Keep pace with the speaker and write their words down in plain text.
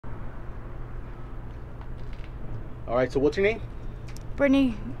All right, so what's your name?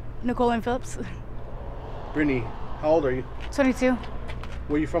 Brittany Nicole Ann Phillips. Brittany, how old are you? 22.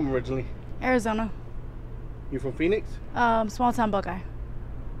 Where are you from originally? Arizona. You from Phoenix? Small town Buckeye.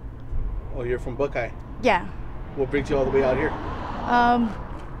 Oh, you're from Buckeye. Yeah. What brings you all the way out here?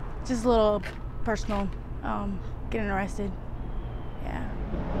 Just a little personal. Getting arrested. Yeah.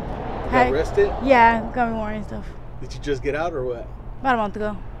 You got arrested? Yeah, got me warrant and stuff. Did you just get out or what? About a month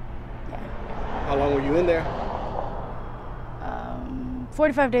ago. Yeah. How long were you in there?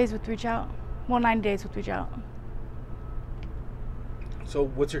 45 days with reach out. Well, 90 days with reach out. So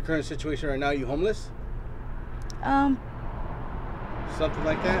what's your current situation right now? You homeless? Something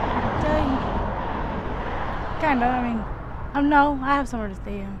like that? Kinda. I mean, no, I have somewhere to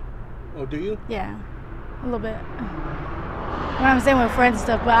stay in. Oh, do you? Yeah, a little bit. When I'm staying with friends and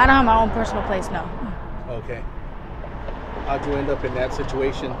stuff, but I don't have my own personal place, no. Okay. How'd you end up in that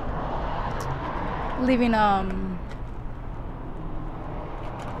situation? Leaving,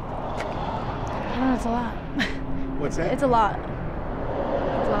 I don't know, it's a lot. What's that? It's a lot. It's a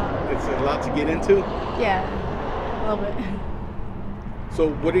lot. It's a lot to get into? Yeah, a little bit. So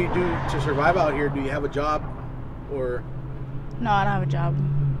what do you do to survive out here? Do you have a job or? No, I don't have a job.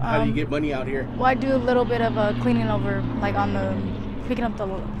 How do you get money out here? Well, I do a little bit of cleaning over, like on picking up the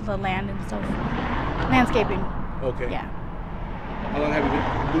land and stuff. Landscaping. Okay. Yeah. How long have you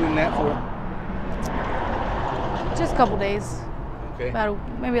been doing that for? Just a couple days. Okay.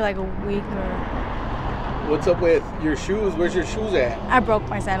 Maybe like a week or. What's up with your shoes? Where's your shoes at? I broke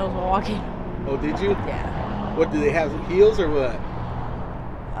my sandals while walking. Oh, did you? Yeah. What, do they have heels or what?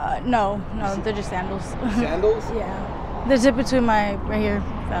 No, they're just sandals. Sandals? Yeah. The zip between my right here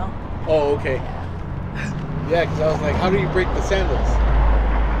fell. Oh, okay. Yeah, because I was like, how do you break the sandals?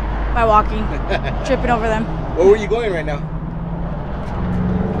 By walking, tripping over them. Where were you going right now?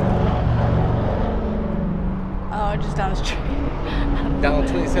 Oh, just down the street. Down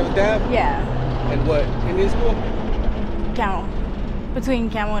 27th Ave? Yeah. And what, Indian school? Camel. Between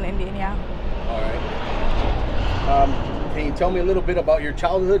Camel and Indian, yeah. All right. Can you tell me a little bit about your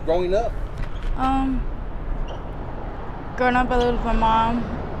childhood growing up? Growing up, I lived with my mom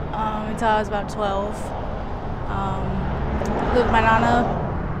until I was about 12. Lived with my nana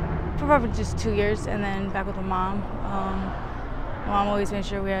for probably just 2 years, and then back with my mom. My mom always made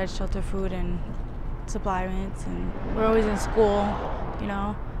sure we had shelter, food, and supplements, and we're always in school, you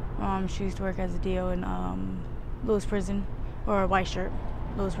know. She used to work as a DO in Lewis Prison, or White Shirt,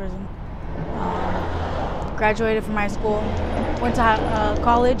 Lewis Prison. Graduated from high school, went to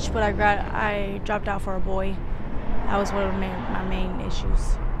college, but I dropped out for a boy. That was one of my main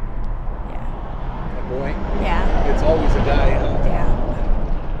issues. Yeah. A boy? Yeah. It's always a guy, huh? Yeah.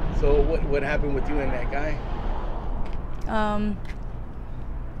 So what happened with you and that guy? I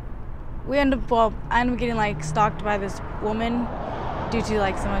ended up getting like stalked by this woman due to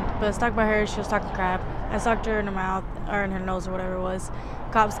like stalked by her. She was talking crap. I stalked her in her mouth or in her nose or whatever it was.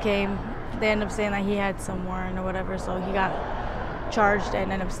 Cops came. They ended up saying that he had some warrant or whatever, so he got charged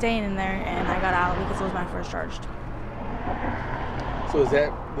and ended up staying in there, and I got out because it was my first charge. So is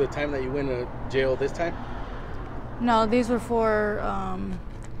that the time that you went to jail this time? No, these were for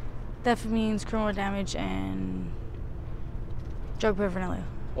theft means criminal damage and drug paraphernalia.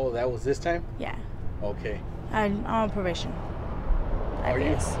 Oh, that was this time? Yeah. Okay. I'm on probation. Are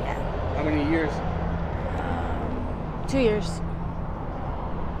you? Yeah. How many years? 2 years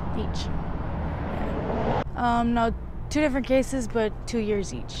each. Yeah. No, 2 different cases, but 2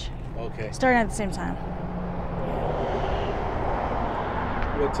 years each. Okay. Starting at the same time.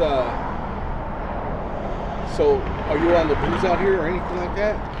 What's so are you on the blues out here or anything like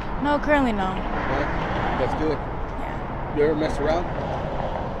that? No, currently no. Yeah? That's good. Yeah. You ever messed around?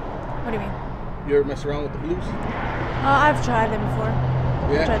 What do you mean? You ever messed around with the blues? I've tried them before.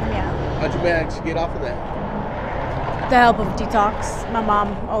 Yeah? I've tried them, yeah. How'd you manage to get off of that? The help of detox. My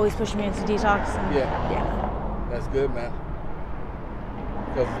mom always pushed me into detox. And yeah. That's good, man.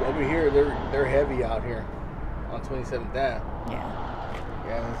 Because over here, they're heavy out here on 27th Ave. Yeah.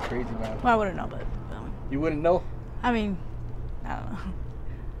 Yeah, that's crazy, man. Well, I wouldn't know, but you wouldn't know? I mean, I don't know.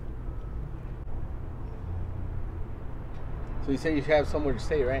 So you say you have somewhere to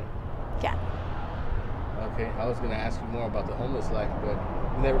stay, right? Yeah. Okay, I was gonna ask you more about the homeless life, but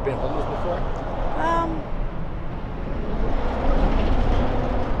you've never been homeless before?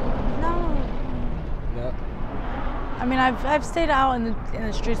 No. No. I mean, I've stayed out in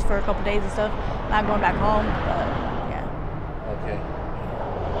the streets for a couple days and stuff. Not going back home, but yeah. Okay.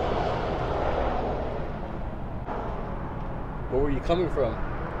 Where were you coming from?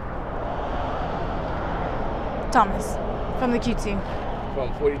 Thomas, from the Q2. From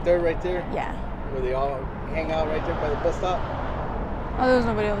 43rd right there? Yeah. where they all hang out right there by the bus stop? Oh, there was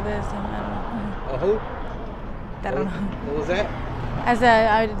nobody over there this time. I don't know. Oh, who? I don't know. What was that? I said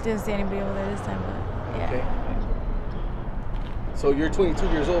I didn't see anybody over there this time, but yeah. Okay. So you're 22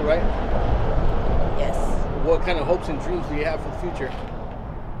 years old, right? Yes. What kind of hopes and dreams do you have for the future?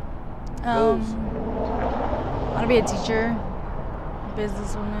 Goals? I want to be a teacher, a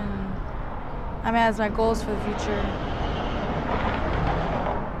businesswoman. I mean, as my goals for the future.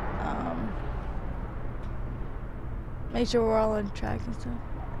 Make sure we're all on track and stuff.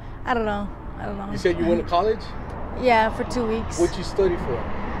 I don't know. You said you went to college? Yeah, for 2 weeks. What'd you study for?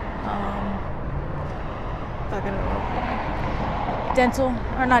 Fucking dental,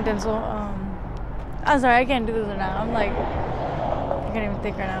 or not dental. I'm sorry, I can't do this right now. I can't even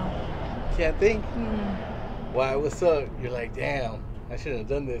think right now. Can't think? Mm. Why? What's up? You're like, damn, I shouldn't have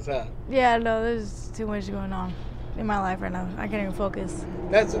done this, huh? Yeah, no, there's too much going on in my life right now. I can't even focus.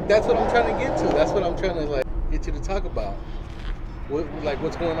 That's what I'm trying to get to. That's what I'm trying to get you to talk about.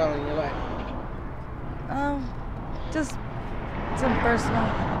 What's going on in your life? Just some personal.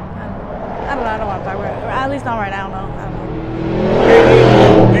 I don't know. I don't want to talk about it. At least not right now. No, I don't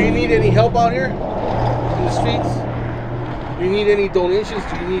know. Do you need any help out here in the streets? Do you need any donations?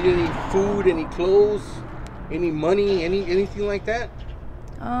 Do you need any food, any clothes, any money, anything like that?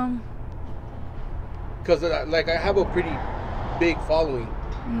 Because I have a pretty big following,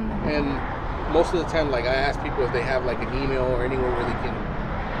 and most of the time, I ask people if they have an email or anywhere where they can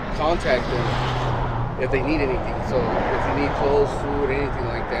contact them if they need anything. So if you need clothes, food, anything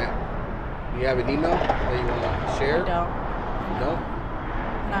like that, you have an email that you want to share? No.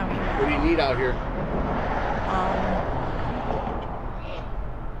 Not me. What do you need out here?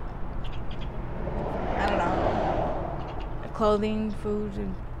 I don't know. Clothing, food,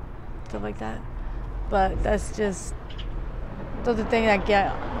 and stuff like that. But that's just those are things I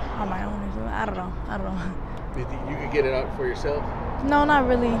get on my own or something. I don't know. You think you could get it out for yourself? No, not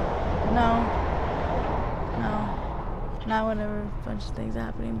really. No. Not whenever a bunch of things are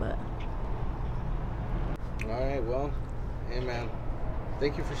happening, but. All right, well, hey man,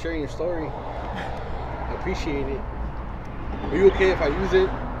 thank you for sharing your story. I appreciate it. Are you okay if I use it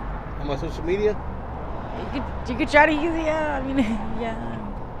on my social media? You could try to use it, yeah. I mean, yeah.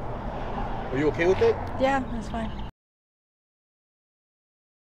 Are you okay with it? Yeah, that's fine.